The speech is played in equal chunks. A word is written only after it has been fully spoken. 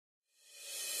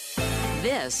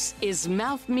This is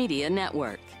Mouth Media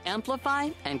Network.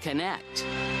 Amplify and connect.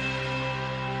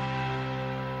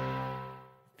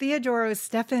 Theodoro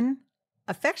Stephan,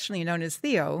 affectionately known as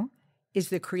Theo, is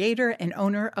the creator and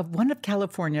owner of one of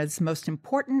California's most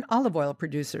important olive oil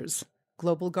producers,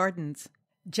 Global Gardens.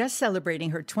 Just celebrating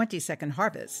her 22nd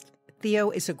harvest, Theo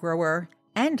is a grower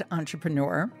and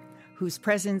entrepreneur whose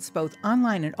presence, both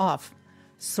online and off,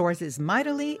 soars as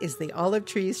mightily as the olive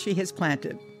trees she has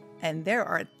planted. And there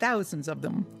are thousands of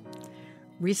them.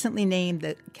 Recently named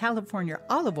the California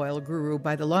olive oil guru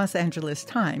by the Los Angeles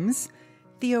Times,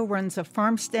 Theo runs a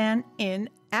farm stand in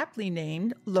aptly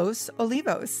named Los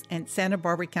Olivos in Santa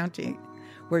Barbara County,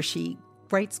 where she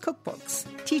writes cookbooks,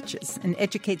 teaches, and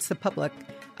educates the public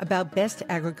about best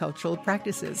agricultural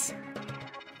practices.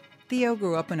 Theo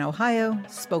grew up in Ohio,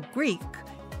 spoke Greek,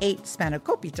 ate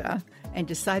spanakopita, and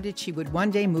decided she would one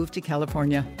day move to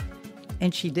California.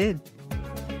 And she did.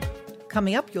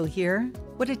 Coming up, you'll hear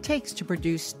what it takes to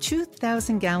produce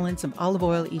 2,000 gallons of olive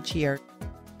oil each year,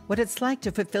 what it's like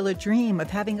to fulfill a dream of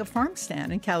having a farm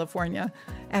stand in California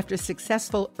after a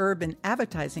successful urban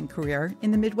advertising career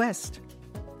in the Midwest,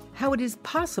 how it is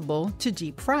possible to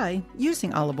deep fry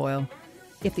using olive oil,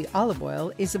 if the olive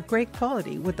oil is of great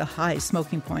quality with a high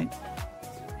smoking point,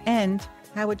 and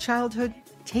how a childhood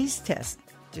taste test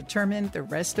determined the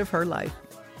rest of her life.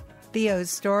 Theo's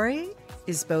story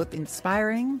is both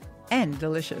inspiring and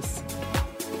delicious.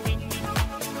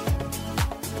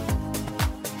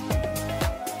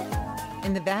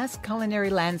 In the vast culinary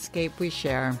landscape we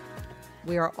share,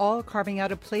 we are all carving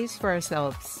out a place for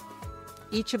ourselves.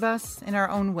 Each of us, in our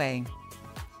own way,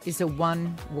 is a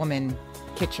one-woman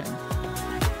kitchen.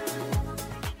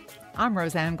 I'm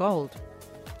Roseanne Gold,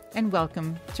 and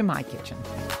welcome to my kitchen.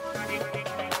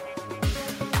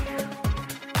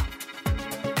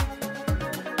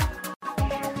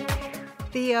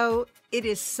 Theo, it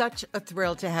is such a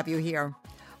thrill to have you here.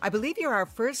 I believe you're our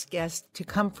first guest to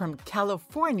come from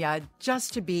California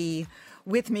just to be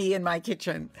with me in my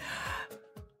kitchen.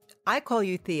 I call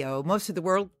you Theo. Most of the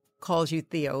world calls you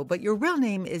Theo, but your real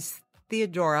name is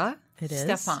Theodora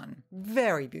Stephan.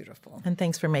 Very beautiful. And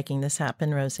thanks for making this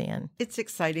happen, Roseanne. It's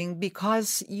exciting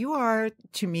because you are,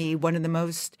 to me, one of the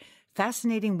most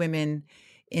fascinating women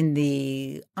in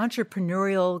the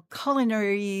entrepreneurial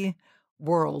culinary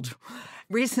world.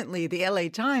 Recently, the LA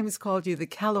Times called you the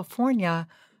California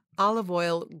olive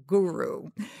oil guru.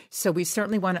 So we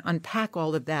certainly want to unpack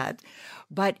all of that.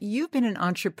 But you've been an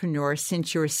entrepreneur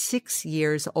since you're 6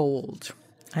 years old.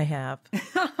 I have.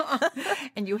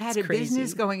 And you had a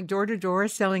business going door to door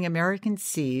selling American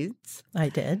seeds. I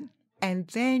did. And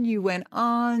then you went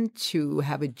on to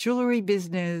have a jewelry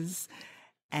business.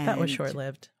 And that was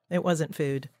short-lived. It wasn't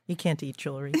food. You can't eat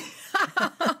jewelry.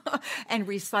 And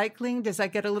recycling, does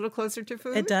that get a little closer to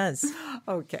food? It does.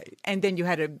 Okay. And then you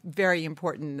had a very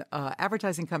important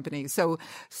advertising company. So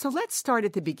let's start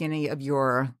at the beginning of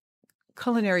your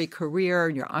culinary career,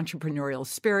 your entrepreneurial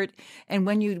spirit, and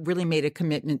when you really made a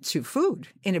commitment to food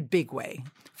in a big way,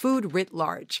 food writ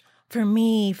large. For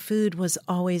me, food was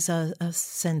always a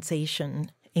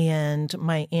sensation. And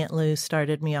my Aunt Lou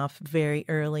started me off very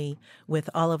early with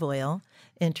olive oil,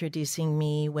 introducing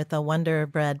me with a Wonder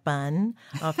Bread bun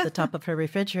off the top of her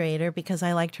refrigerator because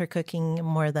I liked her cooking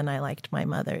more than I liked my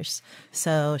mother's.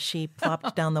 So she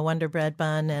plopped down the Wonder Bread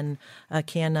bun and a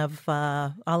can of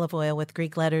olive oil with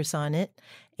Greek letters on it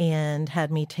and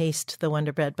had me taste the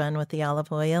Wonder Bread bun with the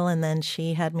olive oil. And then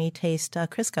she had me taste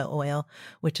Crisco oil,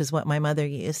 which is what my mother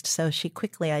used. So she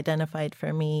quickly identified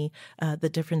for me the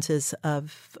differences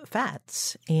of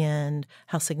fats and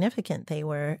how significant they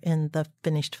were in the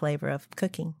finished flavor of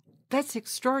cooking. That's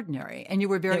extraordinary. And you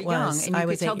were very young, and you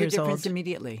could tell the difference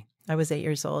immediately. I was 8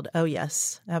 years old. Oh,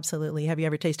 yes, absolutely. Have you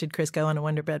ever tasted Crisco on a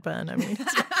Wonder Bread bun? I mean,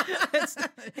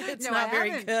 it's no, not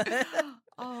very good.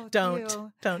 Oh,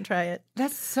 Don't try it.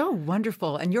 That's so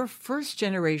wonderful. And you're first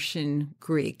generation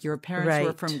Greek. Your parents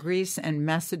were from Greece and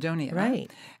Macedonia.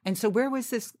 Right. And so where was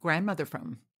this grandmother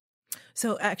from?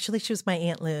 So actually, she was my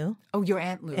Aunt Lou. Oh, your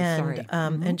Aunt Lou, and, sorry.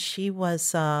 And she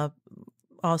was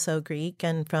also Greek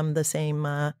and from the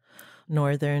same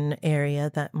northern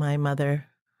area that my mother's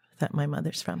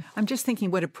from. I'm just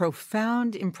thinking what a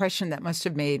profound impression that must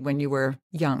have made when you were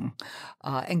young.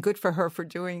 And good for her for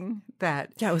doing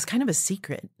that. Yeah, it was kind of a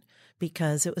secret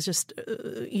because it was just,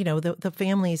 the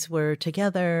families were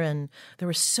together and there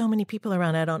were so many people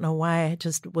around. I don't know why. I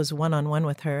just was one-on-one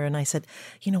with her. And I said,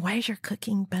 why is your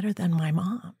cooking better than my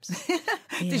mom's?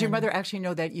 Did your mother actually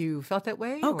know that you felt that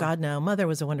way? Oh, God, no. Mother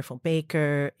was a wonderful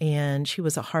baker and she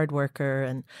was a hard worker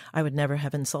and I would never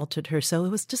have insulted her. So it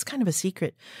was just kind of a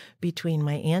secret between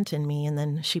my aunt and me. And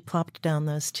then she plopped down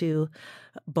those two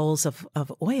bowls of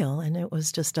oil, and it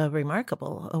was just a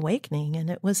remarkable awakening. And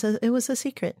it was a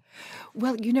secret.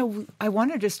 Well, I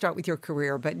wanted to start with your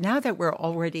career, but now that we're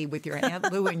already with your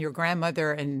Aunt Lou and your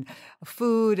grandmother and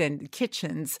food and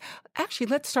kitchens, actually,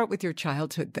 let's start with your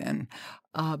childhood then.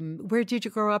 Where did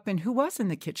you grow up, and who was in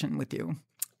the kitchen with you?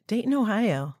 Dayton,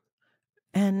 Ohio.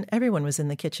 And everyone was in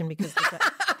the kitchen because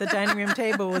the dining room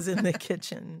table was in the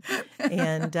kitchen.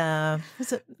 And it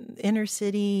was an inner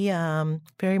city,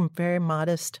 very, very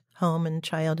modest home and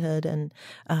childhood. And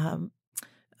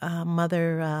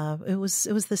mother, it was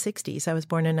the 60s. I was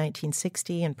born in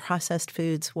 1960, and processed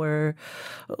foods were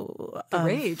the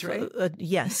rage, right?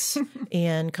 Yes.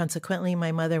 And consequently,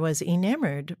 my mother was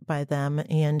enamored by them.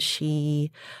 And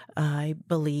she, I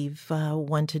believe,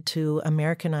 wanted to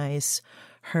Americanize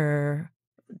her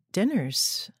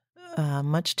dinners,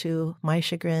 much to my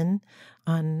chagrin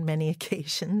on many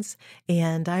occasions.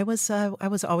 And I was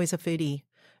always a foodie,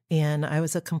 and I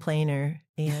was a complainer,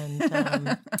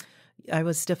 and I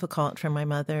was difficult for my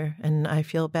mother, and I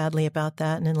feel badly about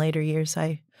that. And in later years,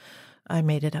 I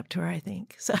made it up to her, I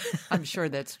think. So I'm sure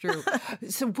that's true.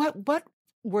 So what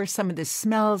were some of the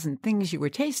smells and things you were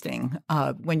tasting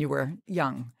when you were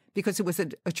young? Because it was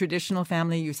a traditional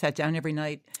family. You sat down every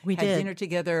night, we had did dinner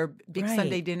together, big right.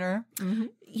 Sunday dinner. Mm-hmm.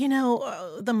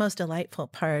 The most delightful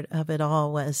part of it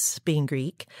all was being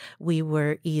Greek. We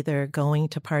were either going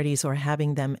to parties or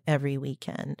having them every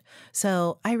weekend.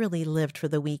 So I really lived for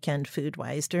the weekend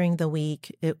food-wise. During the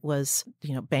week, it was,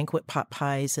 banquet pot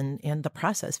pies and the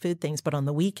processed food things. But on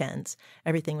the weekends,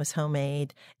 everything was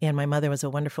homemade. And my mother was a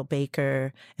wonderful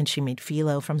baker, and she made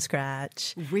phyllo from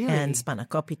scratch. Really? And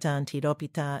spanakopita and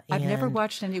tiropita. I've never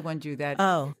watched anyone do that.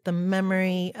 Oh, the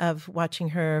memory of watching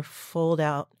her fold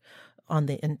out on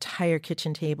the entire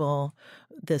kitchen table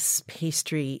this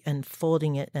pastry and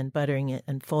folding it and buttering it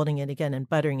and folding it again and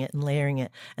buttering it and layering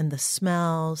it, and the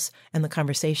smells and the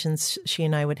conversations she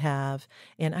and I would have.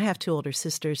 And I have two older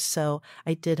sisters, so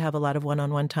I did have a lot of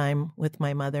one-on-one time with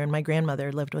my mother, and my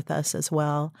grandmother lived with us as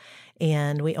well.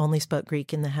 And we only spoke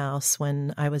Greek in the house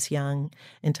when I was young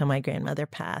until my grandmother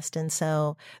passed. And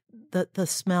so the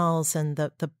smells and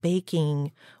the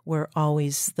baking were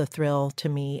always the thrill to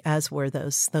me, as were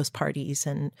those parties.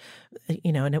 And,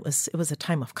 and it was a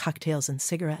time of cocktails and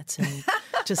cigarettes and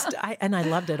I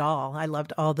loved it all. I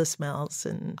loved all the smells.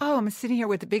 And I'm sitting here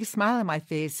with a big smile on my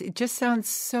face. It just sounds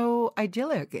so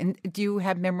idyllic. And do you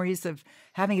have memories of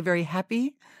having a very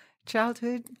happy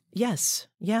childhood? Yes.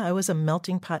 Yeah, it was a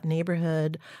melting pot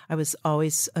neighborhood. I was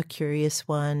always a curious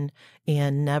one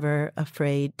and never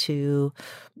afraid to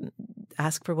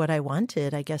ask for what I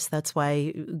wanted. I guess that's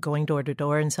why going door to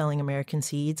door and selling American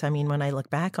seeds. I mean, when I look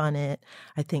back on it,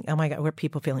 I think, oh my God, were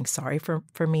people feeling sorry for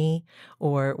me?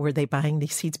 Or were they buying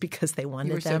these seeds because they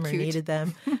wanted them or needed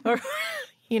them? Or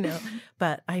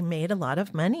but I made a lot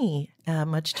of money,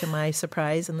 much to my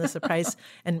surprise and the surprise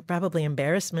and probably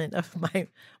embarrassment of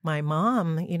my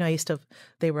mom.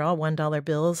 They were all $1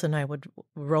 bills, and I would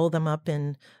roll them up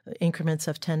in increments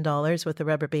of $10 with a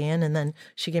rubber band. And then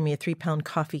she gave me a 3-pound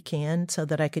coffee can so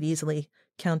that I could easily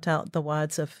count out the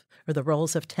wads or the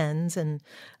rolls of tens. And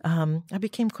I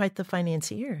became quite the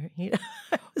financier.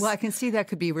 Well, I can see that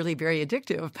could be really very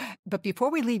addictive. But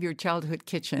before we leave your childhood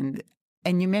kitchen,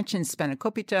 and you mentioned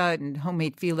spanakopita and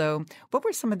homemade phyllo, what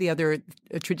were some of the other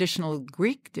traditional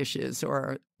Greek dishes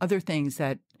or other things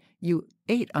that you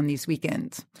ate on these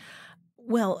weekends?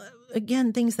 Well,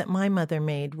 again, things that my mother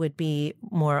made would be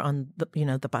more on the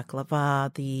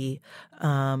baklava, the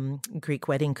Greek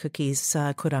wedding cookies,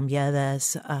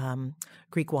 kourambiedes,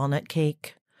 Greek walnut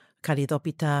cake,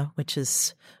 karidopita, which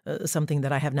is something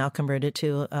that I have now converted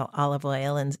to olive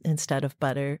oil instead of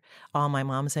butter. All my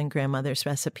mom's and grandmother's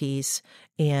recipes,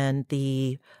 and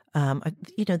the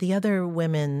other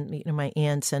women, my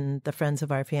aunts and the friends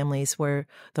of our families were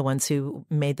the ones who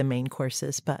made the main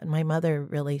courses. But my mother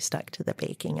really stuck to the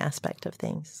baking aspect of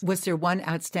things. Was there one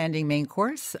outstanding main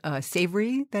course,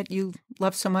 savory, that you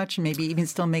love so much and maybe even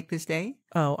still make this day?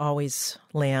 Oh, always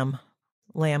lamb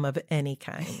of any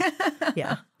kind.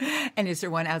 Yeah. And is there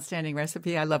one outstanding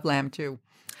recipe? I love lamb too.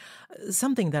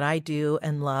 Something that I do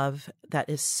and love that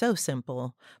is so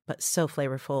simple but so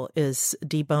flavorful is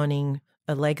deboning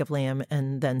a leg of lamb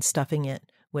and then stuffing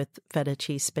it with feta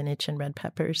cheese, spinach, and red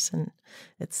peppers. And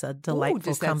it's a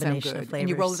delightful combination of flavors. And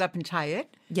you roll it up and tie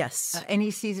it? Yes.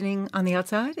 Any seasoning on the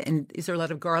outside? And is there a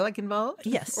lot of garlic involved?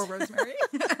 Yes. Or rosemary?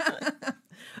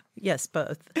 Yes,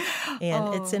 both.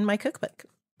 And it's in my cookbook.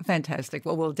 Fantastic.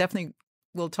 Well, we'll definitely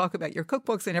we'll talk about your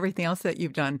cookbooks and everything else that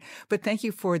you've done. But thank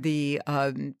you for the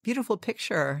beautiful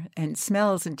picture and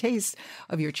smells and tastes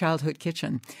of your childhood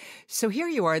kitchen. So here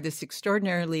you are, this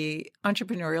extraordinarily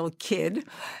entrepreneurial kid,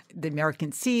 the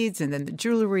American Seeds and then the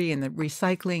jewelry and the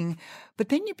recycling. But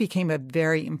then you became a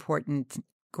very important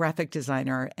graphic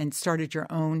designer and started your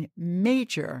own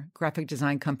major graphic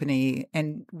design company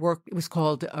and worked. It was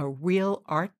called Real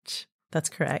Art. That's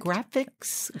correct.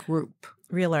 Graphics Group.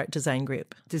 Real Art Design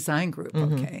Group. Design Group,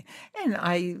 okay. And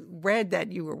I read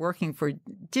that you were working for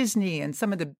Disney and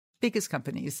some of the biggest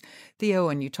companies, Theo,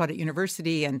 and you taught at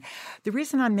university. And the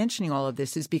reason I'm mentioning all of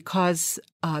this is because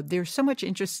there's so much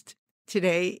interest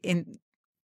today in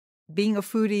being a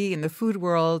foodie in the food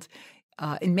world,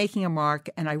 in making a mark.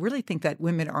 And I really think that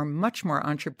women are much more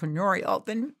entrepreneurial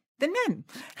than men.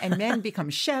 And men become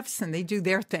chefs and they do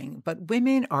their thing. But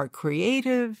women are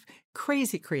creative,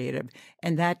 crazy creative.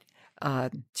 And that,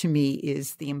 to me,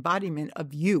 is the embodiment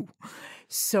of you.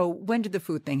 So when did the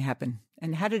food thing happen?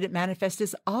 And how did it manifest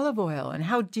as olive oil? And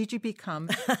how did you become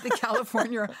the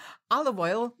California olive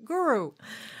oil guru?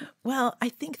 Well, I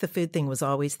think the food thing was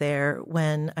always there.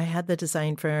 When I had the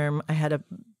design firm, I had a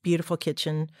beautiful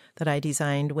kitchen that I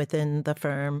designed within the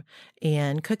firm.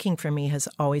 And cooking for me has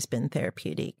always been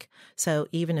therapeutic. So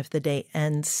even if the day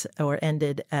ends or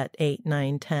ended at 8,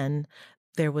 9, 10,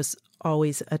 there was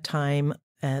always a time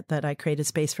that I created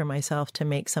space for myself to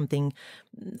make something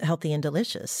healthy and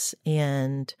delicious.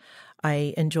 And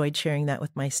I enjoyed sharing that with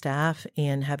my staff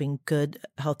and having good,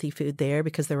 healthy food there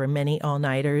because there were many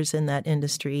all-nighters in that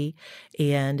industry.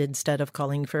 And instead of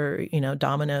calling for,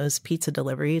 Domino's pizza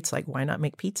delivery, it's like, why not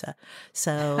make pizza?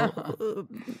 So,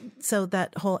 so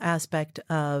that whole aspect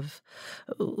of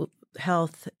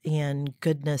health and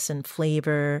goodness and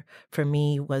flavor for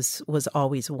me was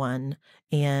always one.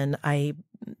 And I,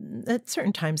 at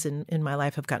certain times in my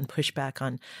life, have gotten pushback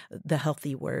on the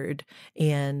healthy word.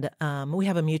 And we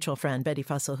have a mutual friend, Betty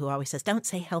Fussell, who always says, don't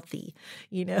say healthy,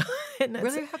 And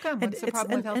really? How come? What's the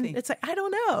problem with healthy? And it's like, I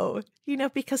don't know,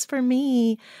 because for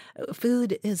me,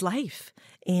 food is life.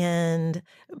 And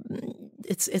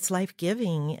it's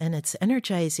life-giving and it's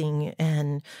energizing.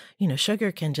 And,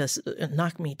 sugar can just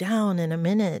knock me down in a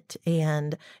minute.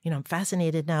 And, I'm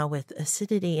fascinated now with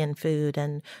acidity in food.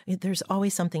 And there's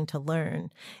always something to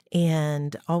learn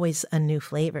and always a new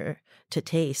flavor to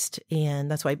taste.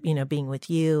 And that's why, being with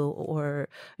you or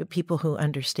people who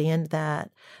understand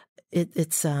that,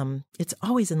 it's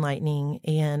always enlightening.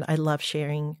 And I love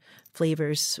sharing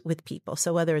flavors with people.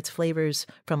 So whether it's flavors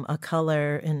from a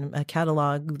color in a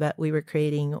catalog that we were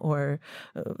creating or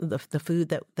the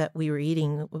food that we were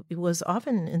eating, it was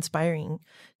often inspiring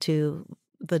to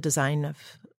the design of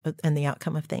and the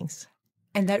outcome of things.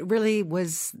 And that really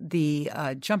was the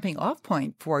jumping off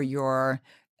point for your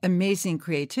amazing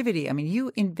creativity. I mean,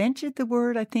 you invented the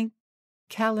word, I think,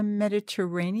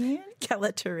 Cali-Mediterranean?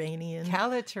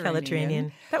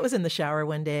 Calituranian. That was in the shower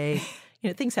one day.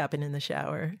 Things happen in the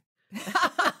shower.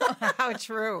 How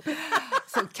true.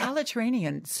 So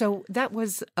Calituranian. So that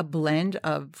was a blend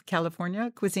of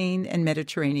California cuisine and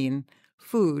Mediterranean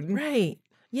food. Right.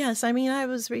 Yes. I mean, I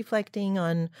was reflecting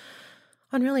on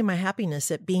really my happiness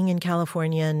at being in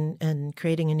California and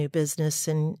creating a new business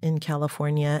in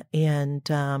California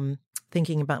and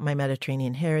thinking about my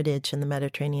Mediterranean heritage and the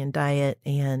Mediterranean diet.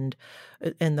 And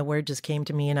the word just came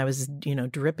to me and I was,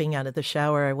 dripping out of the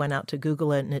shower. I went out to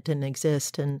Google it and it didn't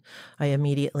exist. And I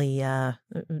immediately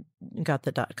got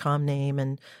the .com name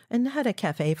and had a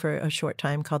cafe for a short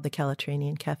time called the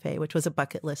Calituranian Cafe, which was a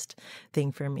bucket list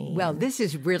thing for me. Well, this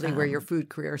is really where your food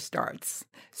career starts.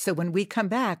 So when we come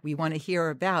back, we want to hear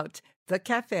about the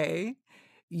cafe,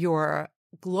 your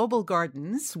Global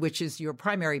Gardens, which is your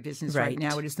primary business right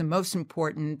now. It is the most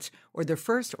important or the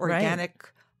first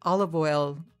organic olive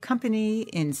oil company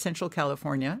in Central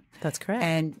California. That's correct.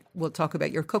 And we'll talk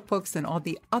about your cookbooks and all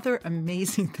the other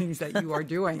amazing things that you are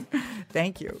doing.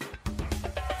 Thank you.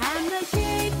 And the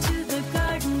key to the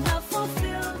garden of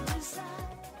fulfilled desire.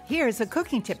 Here's a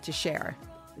cooking tip to share.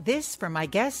 This from my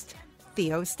guest,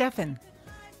 Theo Steffen.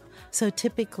 So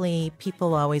typically,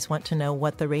 people always want to know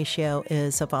what the ratio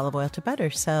is of olive oil to butter.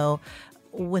 So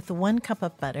with 1 cup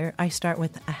of butter, I start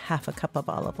with a half a cup of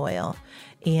olive oil.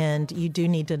 And you do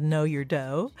need to know your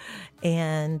dough.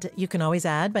 And you can always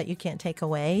add, but you can't take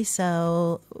away.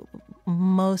 So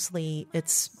mostly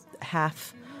it's a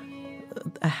half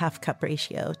cup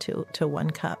ratio to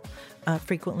 1 cup.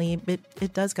 Frequently,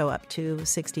 it does go up to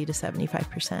 60 to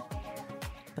 75%.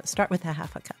 But start with a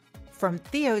half a cup. From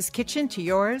Theo's kitchen to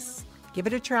yours, give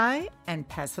it a try and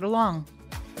pass it along.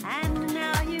 And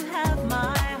now you have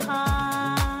my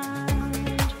heart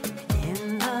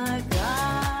in the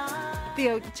garden.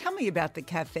 Theo, tell me about the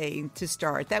cafe to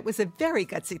start. That was a very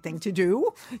gutsy thing to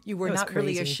do. You were not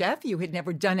really a chef. You had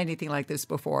never done anything like this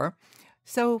before.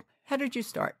 So how did you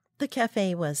start? The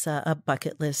cafe was a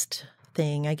bucket list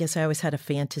thing. I guess I always had a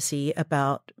fantasy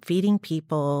about feeding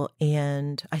people,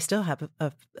 and I still have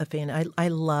a fan. I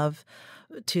love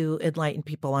to enlighten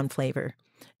people on flavor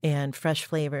and fresh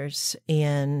flavors,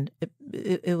 and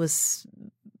it was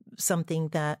something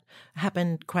that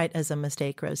happened quite as a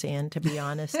mistake, Roseanne. To be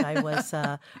honest, I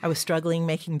was struggling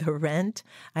making the rent.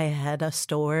 I had a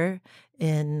store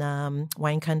in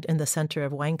in the center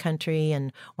of wine country,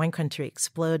 and wine country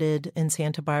exploded in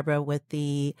Santa Barbara with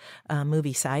the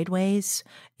movie Sideways,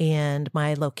 and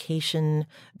my location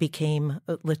became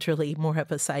literally more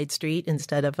of a side street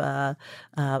instead of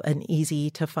an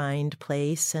easy to find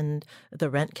place, and the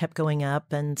rent kept going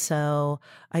up, and so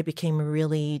I became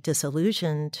really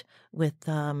disillusioned with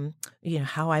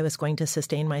how I was going to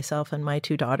sustain myself and my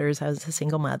two daughters. I was a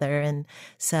single mother, and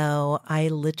so I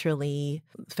literally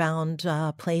found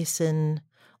a place in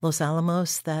Los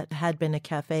Alamos that had been a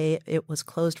cafe. It was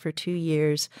closed for 2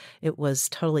 years. It was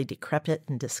totally decrepit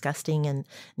and disgusting and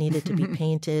needed to be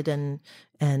painted and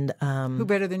who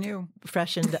better than you?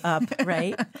 Freshened up,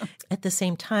 right? At the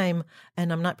same time,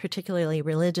 and I'm not particularly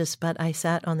religious, but I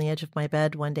sat on the edge of my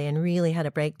bed one day and really had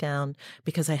a breakdown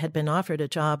because I had been offered a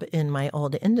job in my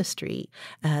old industry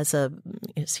as a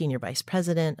senior vice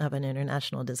president of an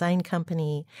international design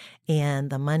company,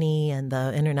 and the money and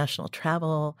the international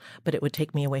travel, but it would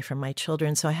take me away from my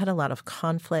children. So I had a lot of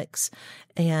conflicts,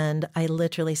 and I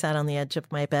literally sat on the edge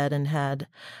of my bed and had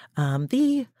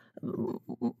the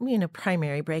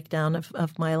primary breakdown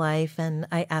of my life. And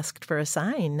I asked for a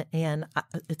sign, and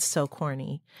it's so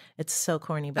corny. It's so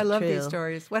corny, but I love true. These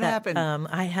stories. What happened?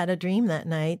 I had a dream that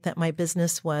night that my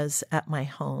business was at my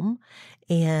home,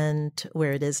 and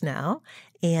where it is now.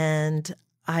 And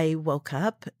I woke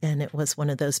up, and it was one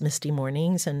of those misty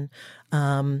mornings, and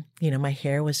my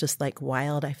hair was just like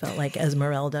wild. I felt like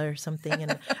Esmeralda or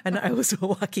something, and I was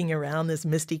walking around this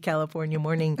misty California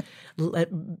morning,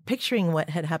 picturing what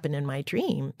had happened in my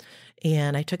dream.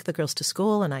 And I took the girls to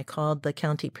school, and I called the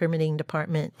county permitting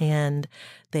department, and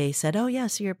they said, "Oh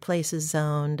yes, your place is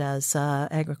zoned as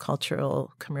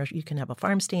agricultural commercial. You can have a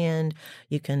farm stand,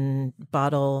 you can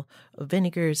bottle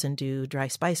vinegars and do dry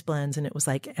spice blends." And it was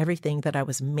like everything that I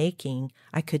was making,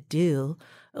 I could do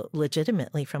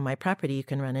legitimately from my property. You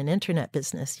can run an internet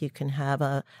business, you can have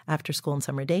a after school and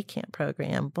summer day camp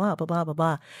program, blah, blah, blah, blah,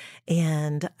 blah.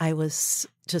 And I was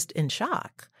just in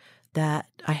shock that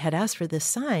I had asked for this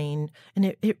sign, and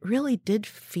it really did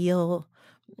feel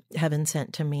heaven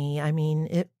sent to me. I mean,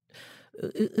 it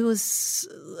was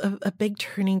a big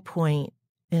turning point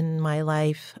in my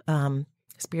life,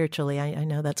 spiritually. I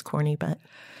know that's corny, but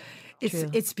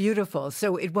it's beautiful.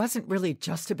 So it wasn't really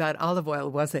just about olive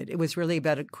oil, was it? It was really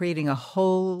about creating a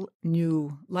whole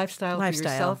new lifestyle for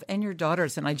yourself and your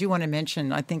daughters. And I do want to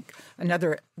mention, I think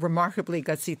another remarkably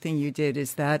gutsy thing you did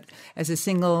is that as a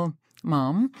single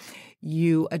mom,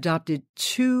 you adopted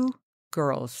 2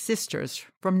 girls, sisters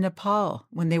from Nepal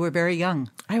when they were very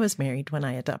young. I was married when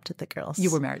I adopted the girls.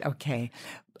 You were married. Okay.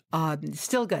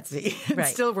 Still gutsy, right.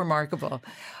 Still remarkable.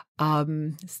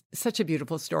 Such a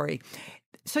beautiful story.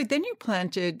 So then you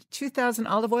planted 2,000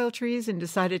 olive oil trees and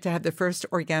decided to have the first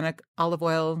organic olive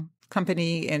oil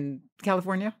company in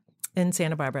California? In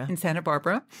Santa Barbara. In Santa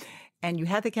Barbara. And you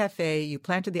had the cafe, you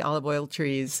planted the olive oil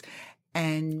trees,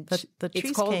 and the trees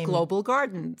it's called Global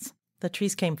Gardens. The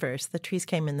trees came first. The trees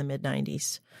came in the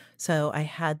mid-'90s. So I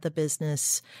had the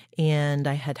business, and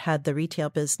I had the retail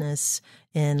business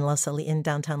in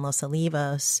downtown Los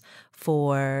Olivos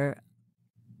for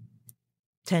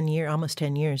almost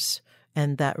 10 years.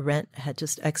 And that rent had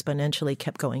just exponentially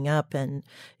kept going up, and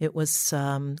it was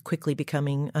quickly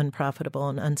becoming unprofitable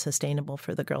and unsustainable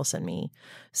for the girls and me.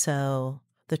 So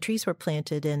the trees were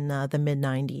planted in the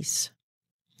mid-'90s.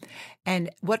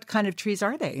 And what kind of trees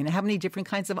are they? And how many different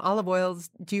kinds of olive oils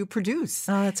do you produce?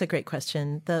 Oh, that's a great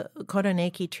question. The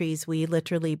Koroneiki trees we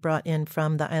literally brought in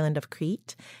from the island of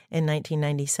Crete in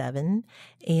 1997.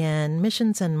 And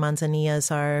Missions and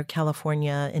Manzanillas are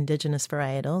California indigenous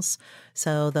varietals.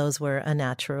 So those were a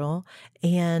natural.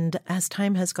 And as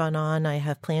time has gone on, I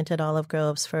have planted olive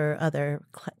groves for other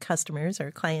customers or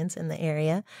clients in the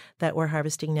area that we're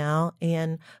harvesting now,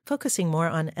 and focusing more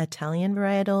on Italian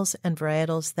varietals and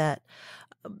varietals that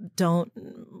don't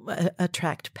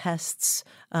attract pests.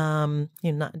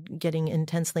 Not getting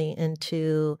intensely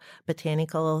into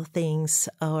botanical things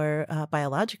or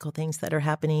biological things that are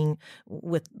happening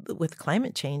with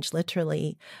climate change.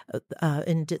 Literally,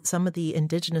 some of the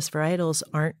indigenous varietals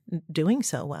aren't doing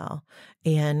so well.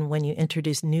 And when you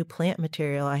introduce new plant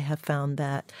material, I have found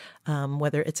that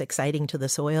whether it's exciting to the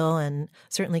soil and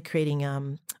certainly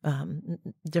creating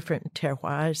different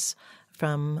terroirs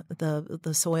from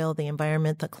the soil, the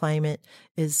environment, the climate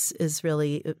is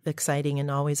really exciting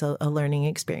and always a learning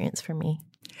experience for me.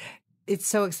 It's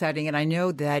so exciting. And I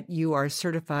know that you are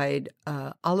certified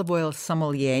olive oil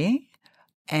sommelier.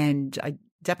 And I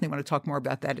definitely want to talk more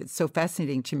about that. It's so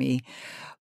fascinating to me.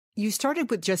 You started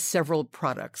with just several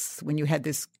products when you had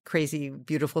this crazy,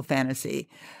 beautiful fantasy.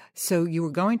 So you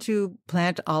were going to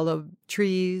plant olive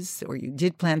trees, or you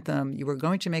did plant them. You were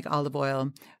going to make olive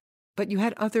oil, but you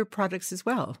had other products as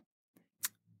well.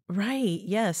 Right.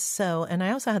 Yes. So, and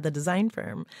I also had the design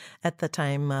firm at the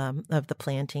time of the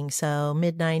planting. So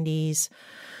mid-90s,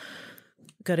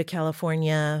 go to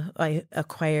California. I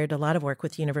acquired a lot of work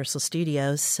with Universal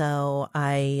Studios. So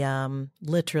I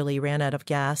literally ran out of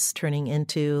gas, turning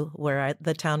into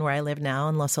the town where I live now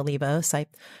in Los Olivos. I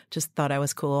just thought I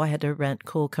was cool. I had to rent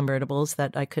cool convertibles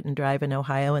that I couldn't drive in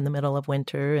Ohio in the middle of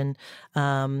winter,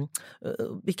 and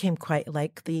became quite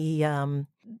like the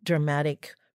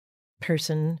dramatic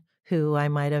person who I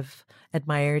might have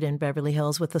admired in Beverly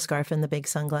Hills with the scarf and the big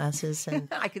sunglasses, and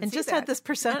I can and see just that. had this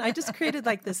persona. I just created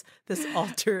like this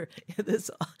alter, this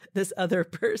other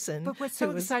person. But what's so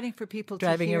who was exciting for people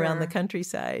driving to hear, around the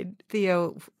countryside,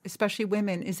 Theo, especially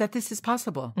women, is that this is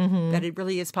possible. Mm-hmm. That it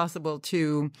really is possible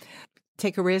to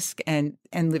take a risk and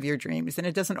live your dreams. And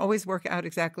it doesn't always work out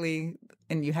exactly.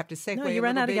 And you have to segue. No, you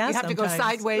run out of gas. You have to go sometimes.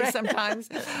 sideways Right. sometimes.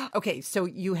 Okay, so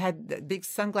you had the big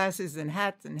sunglasses and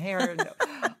hats and hair and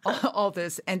all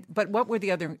this. But what were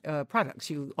the other products?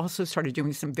 You also started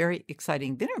doing some very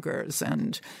exciting vinegars,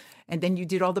 and then you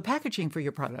did all the packaging for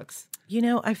your products.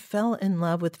 I fell in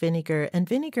love with vinegar, and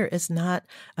vinegar is not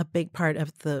a big part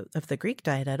of the Greek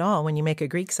diet at all. When you make a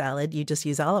Greek salad, you just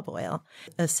use olive oil.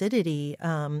 Acidity,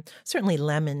 certainly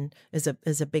lemon is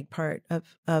a big part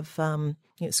of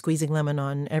squeezing lemon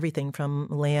on everything from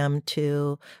lamb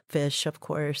to fish, of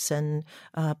course, and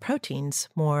proteins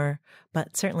more,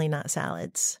 but certainly not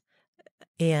salads.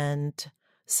 And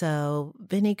so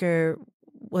vinegar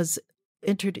was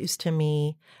introduced to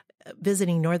me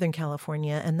visiting Northern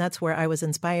California, and that's where I was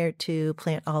inspired to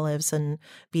plant olives and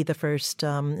be the first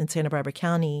in Santa Barbara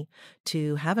County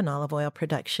to have an olive oil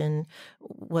production.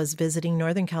 Was visiting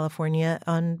Northern California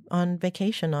on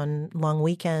vacation, on long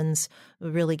weekends,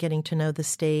 really getting to know the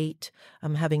state.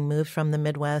 Having moved from the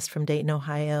Midwest, from Dayton,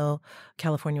 Ohio,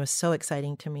 California was so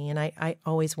exciting to me, and I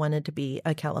always wanted to be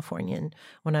a Californian.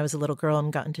 When I was a little girl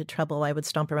and got into trouble, I would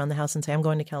stomp around the house and say, "I'm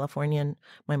going to California," and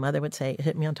my mother would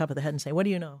hit me on top of the head and say, "What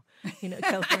do you know?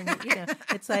 California,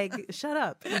 it's like, shut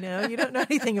up, you don't know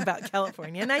anything about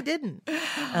California." And I didn't.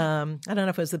 I don't know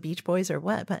if it was the Beach Boys or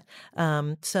what, but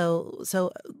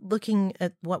so looking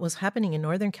at what was happening in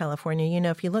Northern California,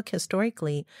 if you look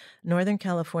historically, Northern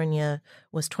California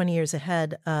was 20 years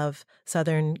ahead of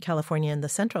Southern California and the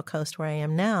Central Coast, where I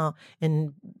am now,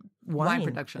 in wine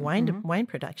production. Wine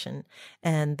production.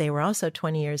 And they were also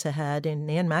 20 years ahead. And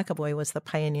Nan McAvoy was the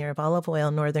pioneer of olive oil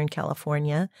in Northern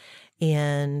California.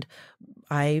 And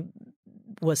I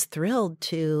was thrilled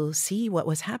to see what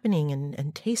was happening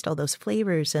and taste all those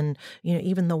flavors. And,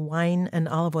 even the wine and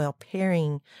olive oil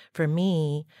pairing for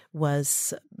me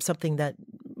was something that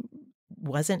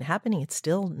wasn't happening. It's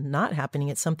still not happening.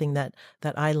 It's something that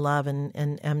I love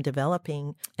and am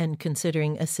developing. And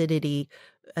considering acidity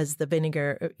as the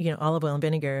vinegar, olive oil and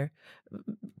vinegar,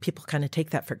 people kind of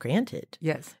take that for granted.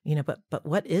 Yes. But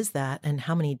what is that, and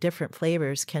how many different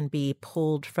flavors can be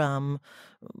pulled from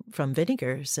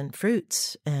vinegars and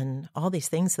fruits and all these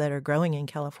things that are growing in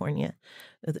California?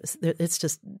 There's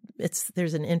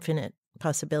an infinite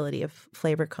possibility of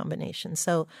flavor combinations.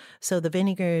 So the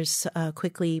vinegars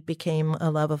quickly became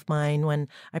a love of mine. When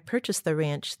I purchased the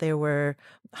ranch, there were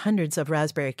hundreds of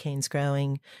raspberry canes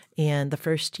growing. And the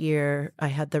first year I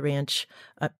had the ranch,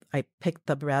 I picked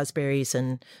the raspberries,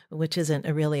 and which isn't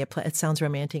it sounds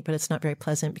romantic, but it's not very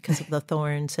pleasant because of the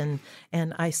thorns. And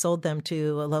I sold them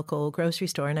to a local grocery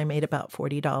store, and I made about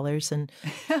 $40. And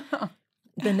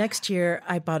the next year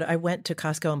I went to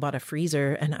Costco and bought a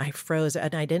freezer, and I froze,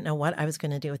 and I didn't know what I was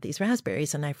going to do with these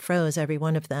raspberries. And I froze every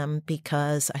one of them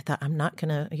because I thought, I'm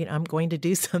going to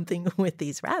do something with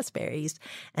these raspberries.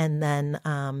 And then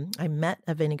I met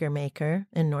a vinegar maker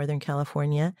in Northern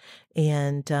California,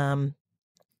 and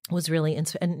was really,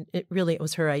 and it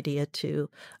was her idea to,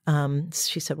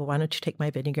 she said, well, why don't you take my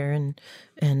vinegar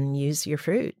and use your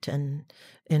fruit and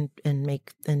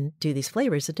make, and do these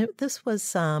flavors. And this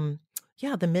was, the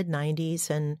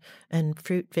mid-90s, and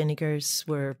fruit vinegars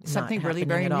were something not really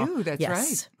very happening at all. new. That's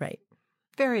Yes, right.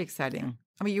 Very exciting.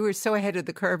 I mean, you were so ahead of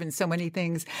the curve in so many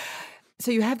things. So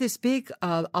you have this big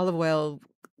olive oil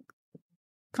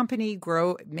company,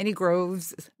 many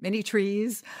groves, many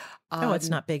trees. No, it's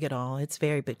not big at all. It's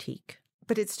very boutique.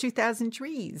 But it's 2,000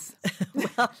 trees.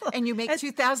 And you make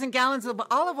 2,000 gallons of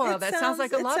olive oil. That sounds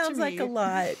like a lot to me. It sounds like a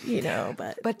lot,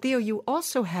 but... But Theo, you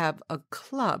also have a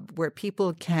club where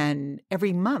people can,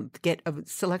 every month, get a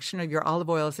selection of your olive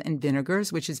oils and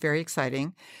vinegars, which is very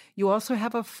exciting. You also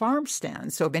have a farm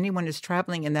stand. So if anyone is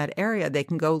traveling in that area, they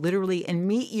can go literally and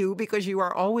meet you because you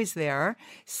are always there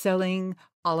selling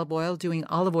olive oil, doing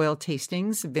olive oil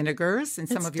tastings, vinegars, and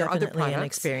some of your other products. Definitely an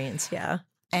experience, yeah.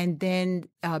 And then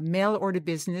mail order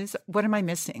business. What am I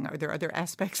missing? Are there other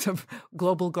aspects of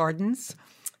Global Gardens?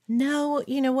 No,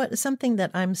 you know what? Something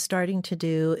that I'm starting to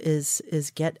do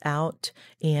is get out,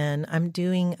 and I'm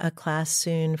doing a class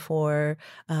soon for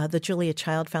the Julia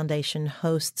Child Foundation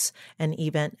hosts an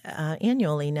event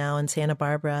annually now in Santa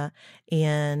Barbara,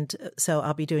 and so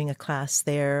I'll be doing a class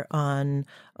there on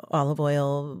olive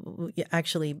oil.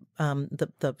 Actually,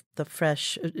 the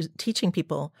fresh, teaching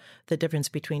people the difference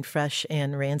between fresh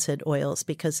and rancid oils,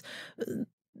 because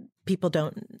people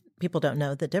don't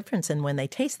know the difference, and when they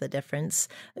taste the difference,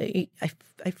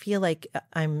 I feel like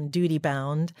I'm duty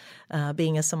bound,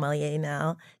 being a sommelier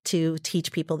now, to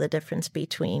teach people the difference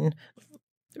between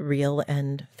real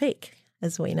and fake.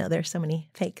 As we know, there's so many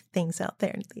fake things out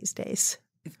there these days.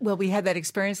 Well, we had that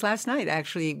experience last night.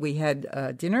 Actually, we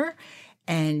had dinner,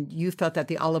 and you felt that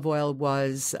the olive oil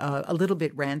was a little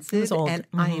bit rancid. It was old. And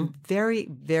I am very,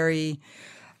 very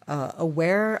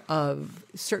aware of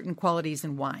certain qualities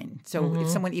in wine. So if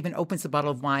someone even opens a bottle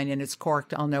of wine and it's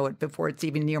corked, I'll know it before it's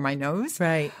even near my nose.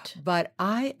 Right. But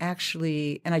I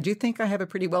actually, and I do think I have a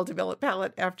pretty well-developed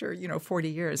palate after, 40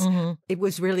 years. It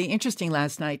was really interesting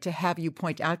last night to have you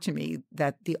point out to me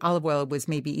that the olive oil was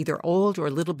maybe either old or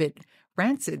a little bit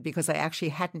rancid, because I actually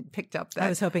hadn't picked up that. I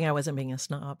was hoping I wasn't being a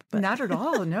snob. But. Not at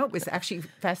all. No, it was actually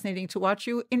fascinating to watch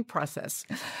you in process.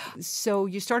 So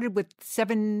you started with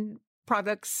 7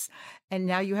 products, and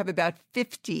now you have about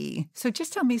 50. So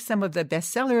just tell me some of the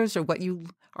best sellers or what you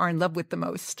are in love with the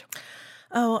most.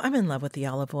 Oh, I'm in love with the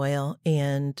olive oil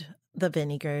and the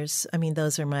vinegars. I mean,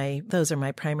 those are my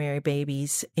primary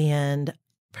babies. And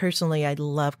personally, I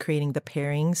love creating the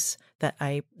pairings that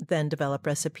I then develop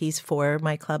recipes for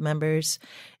my club members,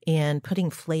 and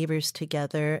putting flavors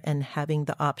together and having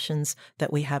the options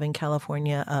that we have in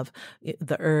California of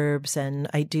the herbs. And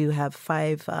I do have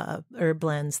 5 herb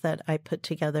blends that I put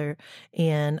together,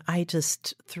 and I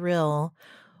just thrill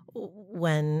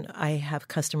when I have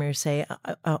customers say,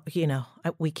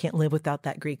 we can't live without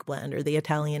that Greek blend or the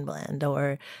Italian blend,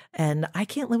 and I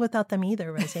can't live without them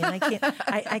either, Roseanne.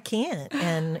 I can't.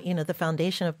 And, the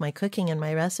foundation of my cooking and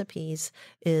my recipes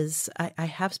is I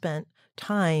have spent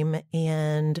time,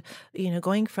 and,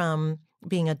 going from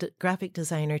being a graphic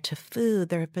designer to food,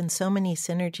 there have been so many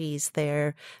synergies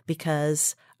there,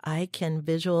 because I can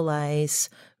visualize,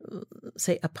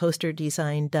 say, a poster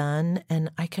design done,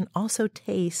 and I can also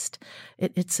taste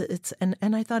it.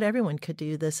 And I thought everyone could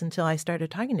do this until I started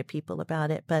talking to people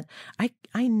about it. But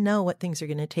I know what things are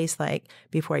going to taste like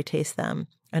before I taste them,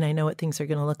 and I know what things are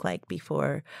going to look like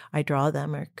before I draw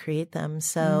them or create them.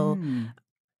 So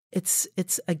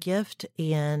it's a gift,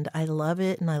 and I love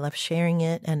it, and I love sharing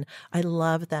it, and I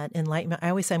love that enlightenment. I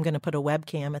always say I'm going to put a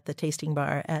webcam at the tasting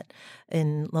bar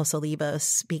in Los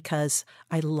Olivos, because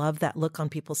I love that look on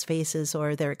people's faces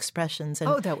or their expressions.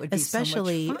 And that would be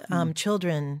especially so much fun.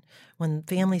 Children, when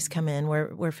families come in,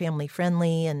 we're family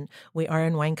friendly, and we are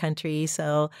in wine country.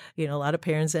 So, a lot of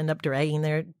parents end up dragging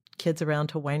their kids around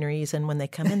to wineries, and when they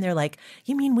come in, they're like,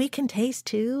 "You mean we can taste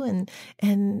too?"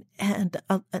 And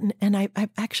I've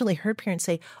actually heard parents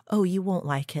say, "Oh, you won't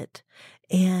like it,"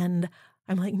 and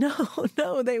I'm like,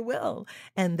 "No, they will,"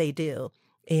 and they do.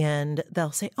 And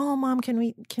they'll say, "Oh, Mom, can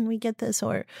we get this?"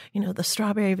 Or, the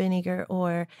strawberry vinegar,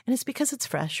 and it's because it's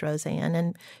fresh, Roseanne,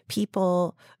 and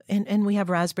people, and we have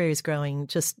raspberries growing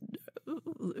just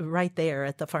right there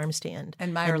at the farm stand.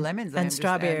 And Meyer lemons. And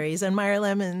strawberries and Meyer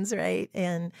lemons, right?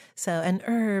 And so, and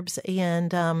herbs.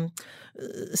 And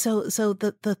so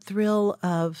the thrill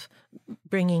of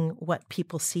bringing what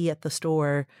people see at the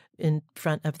store in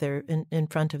front of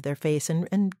their face,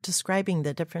 and describing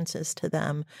the differences to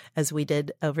them as we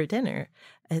did over dinner.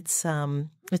 It's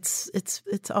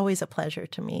always a pleasure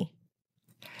to me.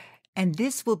 And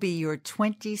this will be your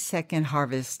 22nd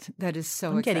harvest. That is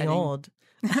so exciting. I'm getting old.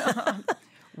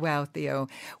 Wow, Theo.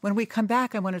 When we come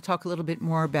back, I want to talk a little bit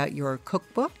more about your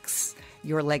cookbooks,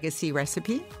 your legacy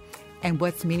recipe, and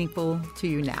what's meaningful to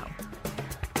you now.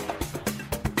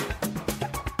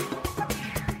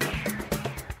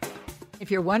 If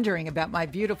you're wondering about my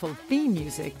beautiful theme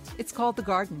music, it's called The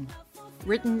Garden,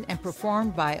 written and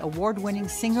performed by award-winning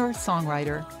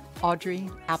singer-songwriter Audrey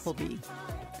Appleby.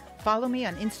 Follow me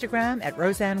on Instagram at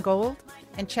Roseanne Gold,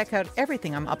 and check out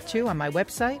everything I'm up to on my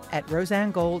website at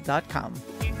roseannegold.com.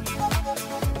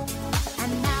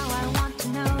 And now I want to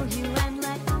know you and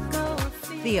let go of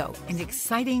fear. Theo, an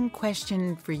exciting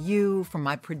question for you from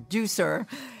my producer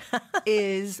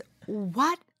is,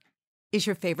 what is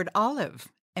your favorite olive?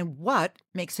 And what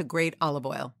makes a great olive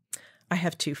oil? I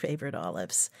have two favorite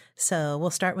olives. So we'll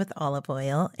start with olive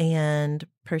oil. And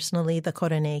personally, the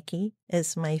Koroneiki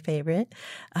is my favorite.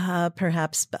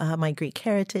 Perhaps my Greek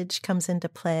heritage comes into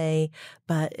play,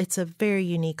 but it's a very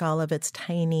unique olive. It's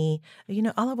tiny. You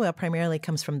know, olive oil primarily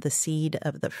comes from the seed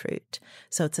of the fruit.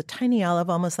 So it's a tiny olive,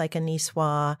 almost like a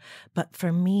niçoise. But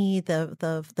for me,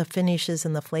 the finishes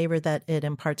and the flavor that it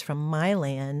imparts from my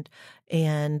land,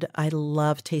 and I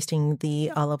love tasting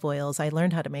the olive oils. I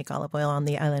learned how to make olive oil on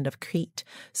the island of Crete.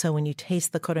 So when you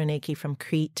taste the Koroneiki from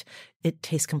Crete, it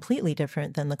tastes completely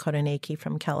different than the Koroneiki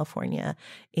from California.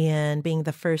 And being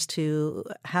the first to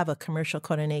have a commercial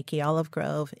Koroneiki olive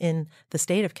grove in the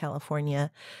state of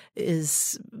California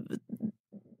is,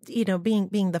 you know,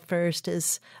 being the first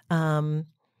is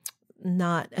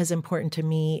not as important to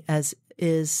me as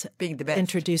is being the best.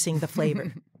 Introducing the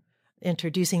flavor,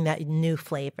 introducing that new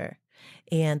flavor.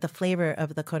 And the flavor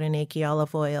of the Koroneiki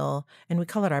olive oil, and we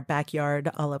call it our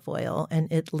backyard olive oil,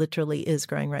 and it literally is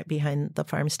growing right behind the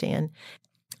farm stand.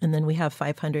 And then we have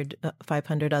 500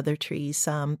 other trees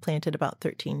planted about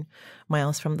 13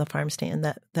 miles from the farm stand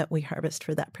that we harvest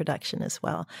for that production as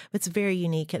well. It's very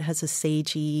unique. It has a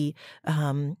sagey,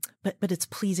 but it's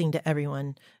pleasing to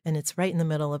everyone. And it's right in the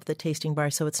middle of the tasting bar,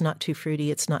 so it's not too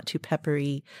fruity, it's not too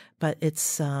peppery, but it's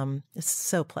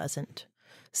so pleasant.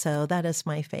 So that is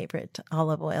my favorite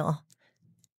olive oil.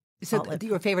 So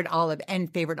your favorite olive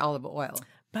and favorite olive oil.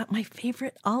 But my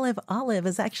favorite olive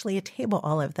is actually a table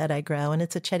olive that I grow, and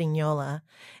it's a Cerignola.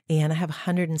 And I have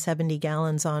 170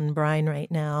 gallons on brine right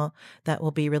now that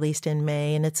will be released in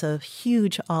May. And it's a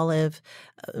huge olive,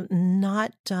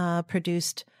 not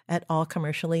produced at all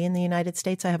commercially in the United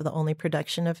States. I have the only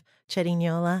production of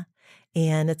Cerignola.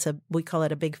 And we call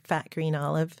it a big fat green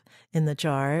olive in the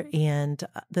jar. And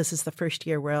this is the first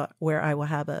year where I will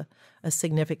have a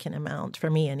significant amount, for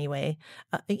me anyway.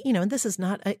 And this is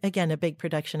not, again, a big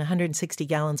production. 160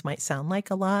 gallons might sound like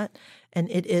a lot, and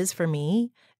it is for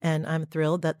me. And I'm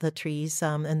thrilled that the trees,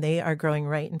 and they are growing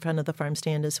right in front of the farm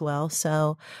stand as well.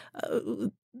 So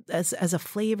as a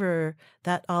flavor,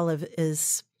 that olive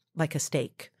is like a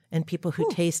steak. And people who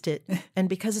taste it, and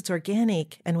because it's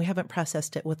organic and we haven't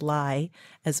processed it with lye,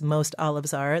 as most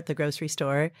olives are at the grocery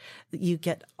store, you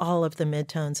get all of the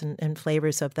midtones and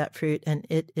flavors of that fruit. And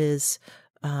it is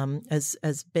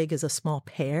as big as a small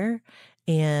pear,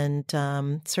 and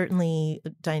certainly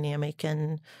dynamic,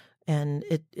 and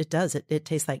it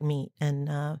tastes like meat. And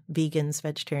vegans,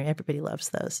 vegetarian, everybody loves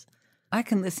those. I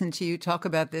can listen to you talk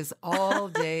about this all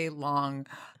day long.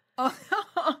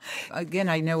 Again,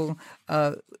 I know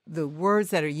the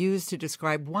words that are used to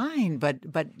describe wine,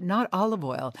 but not olive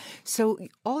oil. So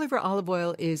all of your olive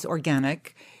oil is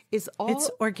organic. It's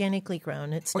organically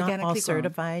grown. It's not all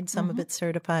certified. Some of it's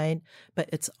certified, but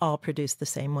it's all produced the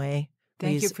same way.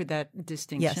 Thank you for that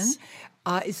distinction. Yes.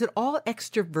 Is it all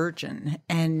extra virgin?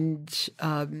 And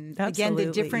again, the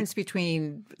difference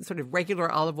between sort of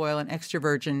regular olive oil and extra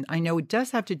virgin, I know it does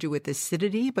have to do with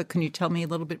acidity, but can you tell me a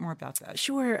little bit more about that?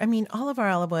 Sure. I mean, all of our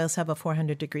olive oils have a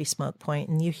 400-degree smoke point,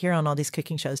 and you hear on all these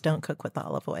cooking shows, don't cook with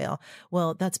olive oil.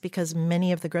 Well, that's because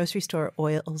many of the grocery store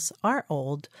oils are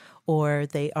old, or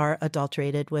they are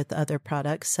adulterated with other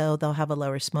products, so they'll have a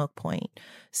lower smoke point.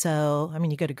 So, I mean,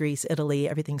 you go to Greece, Italy,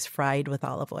 everything's fried with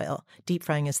olive oil. Deep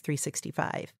frying is 365.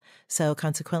 So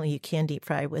consequently, you can deep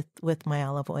fry with my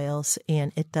olive oils,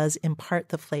 and it does impart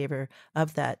the flavor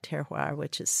of that terroir,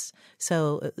 which is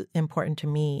so important to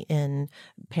me in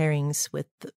pairings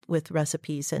with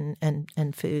recipes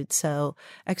and food. So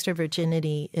extra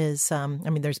virginity is,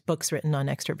 there's books written on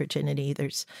extra virginity.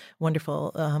 There's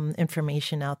wonderful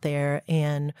information out there.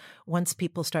 And once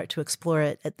people start to explore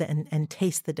it and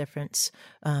taste the difference,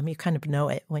 you kind of know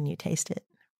it when you taste it.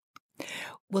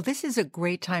 Well, this is a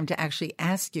great time to actually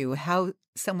ask you how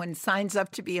someone signs up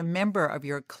to be a member of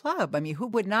your club. I mean, who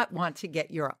would not want to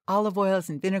get your olive oils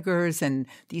and vinegars and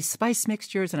these spice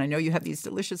mixtures? And I know you have these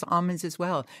delicious almonds as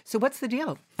well. So what's the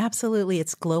deal? Absolutely.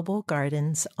 It's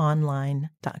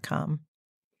globalgardensonline.com.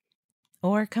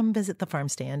 Or come visit the farm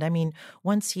stand. I mean,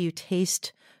 once you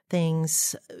taste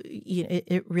things,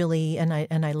 it really, and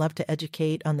I love to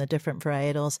educate on the different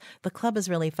varietals. The club is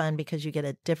really fun because you get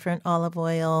a different olive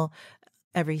oil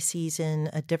every season,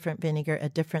 a different vinegar, a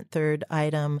different third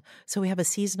item. So we have a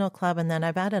seasonal club, and then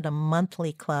I've added a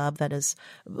monthly club that is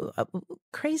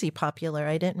crazy popular.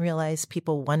 I didn't realize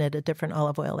people wanted a different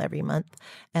olive oil every month.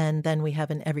 And then we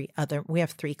have we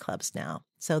have 3 clubs now.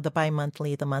 So the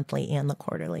bi-monthly, the monthly, and the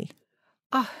quarterly.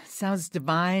 Oh, sounds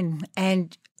divine.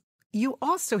 And you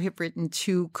also have written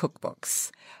 2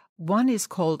 cookbooks. One is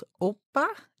called Oppa.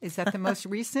 Is that the most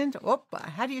recent? Oppa.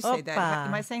 How do you say that? Oppa.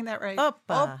 Am I saying that right?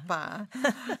 Oppa. Oppa.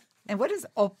 And what does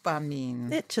Oppa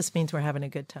mean? It just means we're having a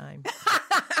good time.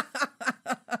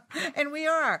 And we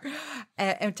are.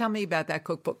 And tell me about that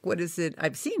cookbook. What is it?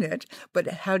 I've seen it, but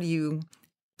how do you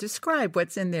describe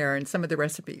what's in there and some of the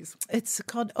recipes? It's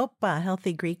called Oppa,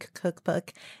 Healthy Greek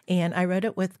Cookbook. And I wrote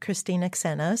it with Christina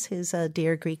Xenos, who's a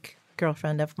dear Greek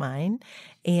girlfriend of mine.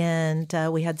 And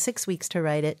we had 6 weeks to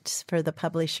write it for the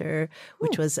publisher,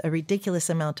 which was a ridiculous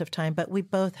amount of time. But we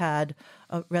both had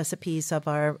recipes of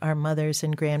our mothers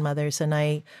and grandmothers. And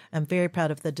I am very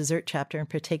proud of the dessert chapter in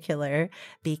particular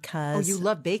because you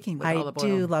love baking with olive oil. I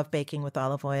do love baking with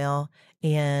olive oil.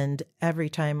 And every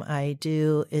time I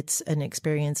do, it's an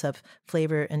experience of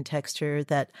flavor and texture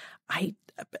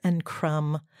and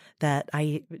crumb that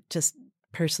I just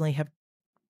personally have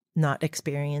not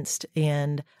experienced.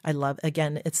 And I love,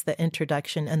 again, it's the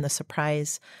introduction and the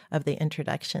surprise of the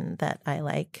introduction that I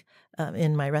like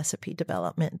in my recipe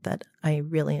development that I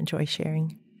really enjoy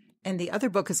sharing. And the other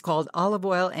book is called Olive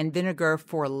Oil and Vinegar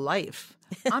for Life.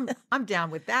 I'm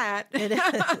down with that. It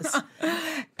is.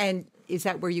 And is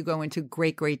that where you go into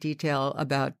great detail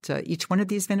about each one of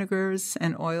these vinegars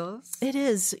and oils? It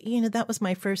is. That was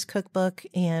my first cookbook,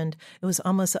 and it was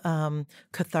almost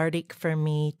cathartic for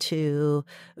me to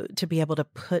be able to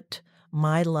put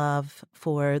my love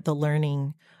for the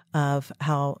learning of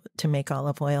how to make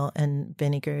olive oil and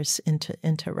vinegars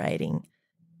into writing.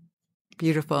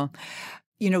 Beautiful.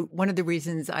 One of the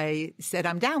reasons I said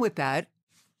I'm down with that,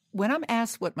 when I'm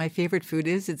asked what my favorite food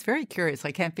is, it's very curious.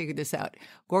 I can't figure this out.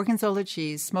 Gorgonzola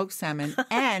cheese, smoked salmon,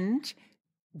 and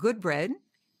good bread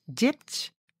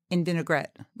dipped in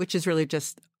vinaigrette, which is really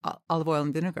just olive oil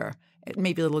and vinegar,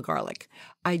 maybe a little garlic.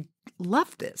 I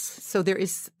love this. So there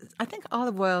is, I think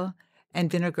olive oil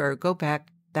and vinegar go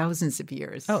back thousands of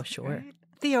years. Oh, sure. Right?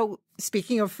 Theo,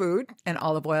 speaking of food and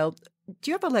olive oil,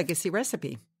 do you have a legacy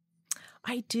recipe?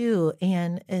 I do,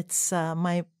 and it's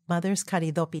my mother's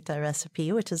karidopita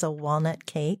recipe, which is a walnut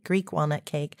cake, Greek walnut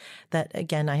cake, that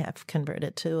again I have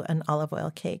converted to an olive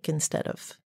oil cake instead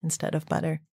of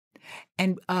butter.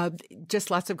 And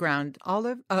just lots of ground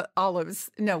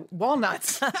olives. No,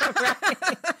 walnuts. No,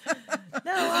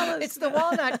 olives. It's the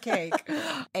walnut cake.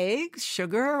 Eggs,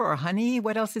 sugar, or honey.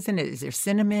 What else is in it? Is there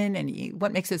cinnamon? And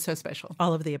what makes it so special?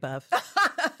 All of the above.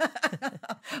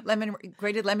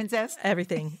 Grated lemon zest?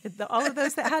 Everything. All of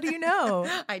those. How do you know?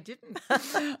 I didn't.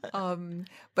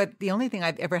 But the only thing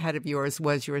I've ever had of yours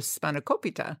was your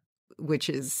spanakopita, which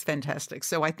is fantastic.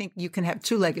 So I think you can have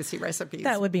 2 legacy recipes.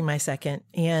 That would be my second.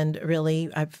 And really,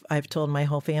 I've told my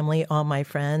whole family, all my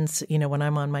friends, when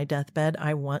I'm on my deathbed,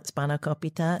 I want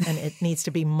spanakopita, and it needs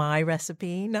to be my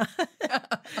recipe.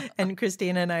 And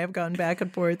Christina and I have gone back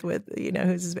and forth with,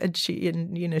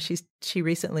 she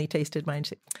recently tasted mine. She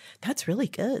said, "That's really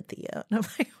good, Theo." And I'm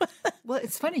like, what? Well,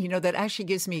 it's funny, that actually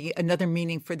gives me another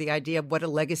meaning for the idea of what a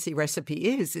legacy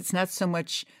recipe is. It's not so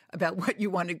much about what you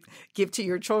want to give to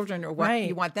your children or what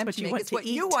you want them to make. It's what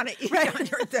you want to eat on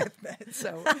your deathbed.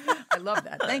 So I love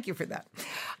that. Thank you for that.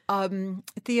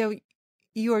 Theo,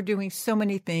 you are doing so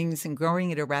many things and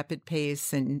growing at a rapid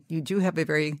pace, and you do have a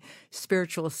very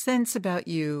spiritual sense about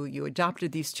you. You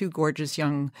adopted these 2 gorgeous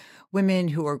young women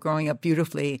who are growing up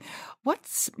beautifully.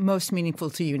 What's most meaningful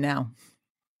to you now?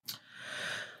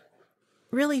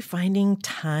 Really finding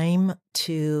time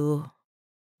to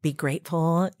be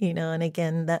grateful, and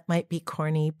again, that might be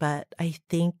corny, but I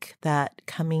think that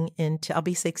I'll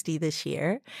be 60 this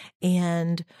year,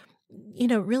 and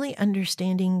really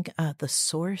understanding the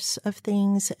source of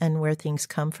things and where things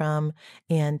come from,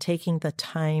 and taking the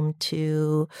time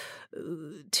to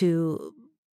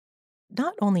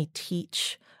not only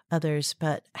teach others,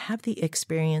 but have the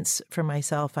experience for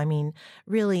myself. I mean,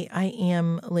 really, I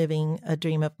am living a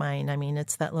dream of mine. I mean,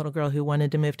 it's that little girl who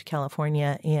wanted to move to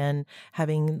California and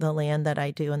having the land that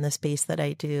I do and the space that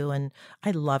I do. And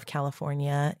I love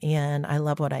California and I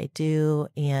love what I do,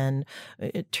 and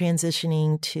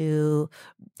transitioning to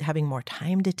having more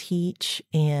time to teach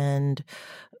and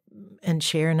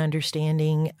share an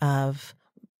understanding of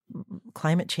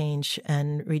climate change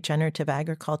and regenerative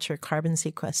agriculture, carbon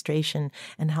sequestration,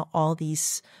 and how all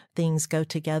these things go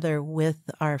together with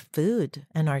our food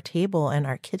and our table and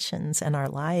our kitchens and our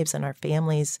lives and our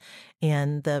families,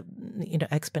 and the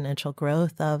exponential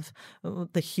growth of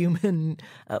the human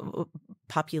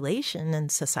population and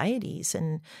societies.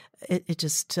 And it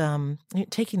just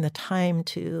taking the time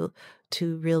to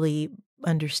really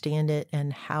understand it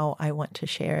and how I want to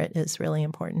share it is really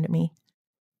important to me.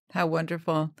 How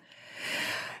wonderful.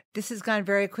 This has gone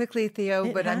very quickly,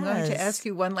 Theo, but I'm going to ask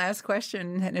you one last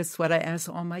question, and it's what I ask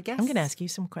all my guests. I'm going to ask you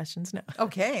some questions now.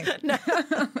 Okay.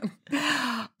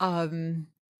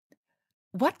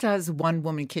 What does One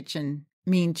Woman Kitchen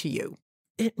mean to you?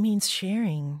 It means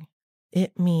sharing.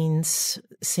 It means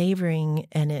savoring,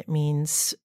 and it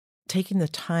means taking the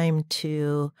time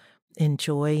to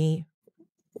enjoy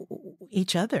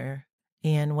each other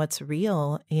and what's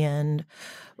real and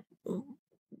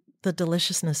the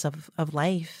deliciousness of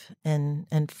life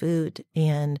and food.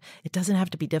 And it doesn't have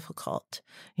to be difficult.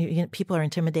 People are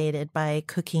intimidated by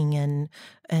cooking,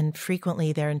 and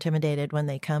frequently they're intimidated when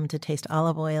they come to taste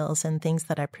olive oils and things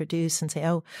that I produce and say,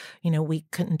 oh, we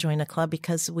couldn't join a club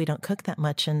because we don't cook that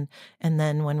much. And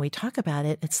then when we talk about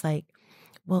it, it's like,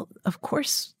 well, of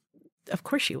course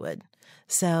you would.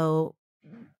 So,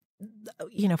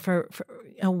 for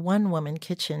a one-woman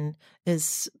kitchen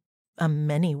is a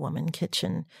many-woman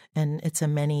kitchen, and it's a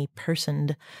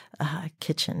many-personed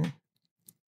kitchen.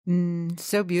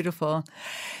 So beautiful.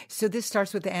 So this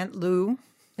starts with Aunt Lou.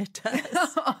 It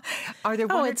does. Are there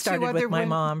one or it started two other with my women?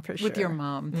 mom, for sure. With your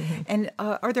mom. Mm-hmm. And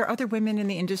are there other women in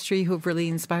the industry who have really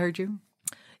inspired you?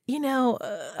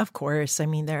 Of course. I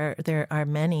mean, there are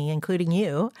many, including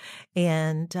you.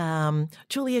 And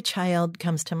Julia Child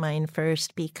comes to mind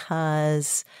first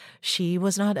because she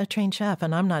was not a trained chef,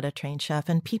 and I'm not a trained chef.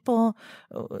 And people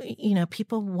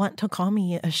want to call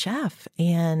me a chef,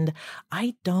 and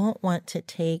I don't want to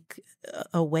take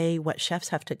away what chefs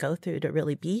have to go through to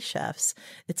really be chefs.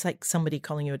 It's like somebody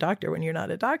calling you a doctor when you're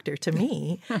not a doctor to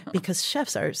me, because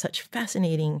chefs are such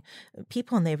fascinating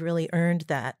people, and they've really earned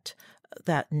that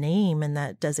name and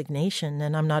that designation.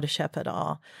 And I'm not a chef at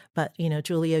all, but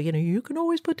Julia, you can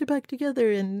always put it back together.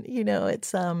 And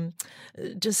it's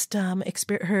just her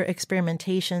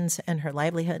experimentations and her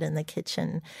livelihood in the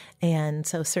kitchen. And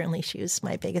so certainly she was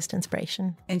my biggest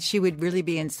inspiration. And she would really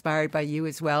be inspired by you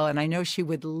as well. And I know she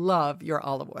would love your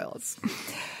olive oils.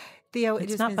 Theo,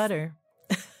 it's not butter.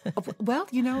 Well,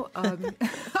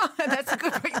 that's a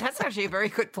good point. That's actually a very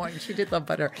good point. She did love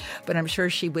butter, but I'm sure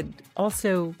she would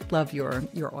also love your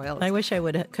oils. I wish I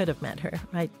could have met her.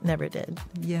 I never did.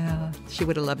 Yeah, she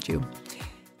would have loved you.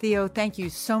 Theo, thank you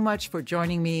so much for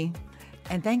joining me.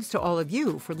 And thanks to all of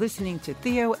you for listening to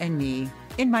Theo and me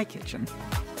in my kitchen.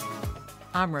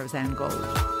 I'm Roseanne Gold.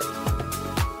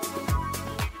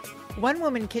 One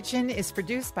Woman Kitchen is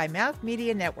produced by Mouth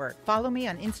Media Network. Follow me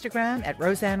on Instagram at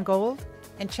Roseanne Gold,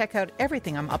 and check out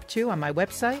everything I'm up to on my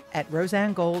website at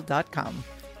roseannegold.com.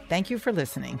 Thank you for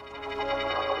listening.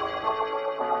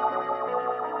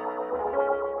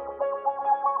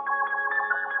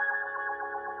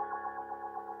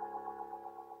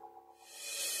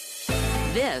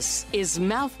 This is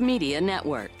Mouth Media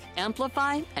Network.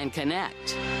 Amplify and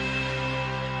connect.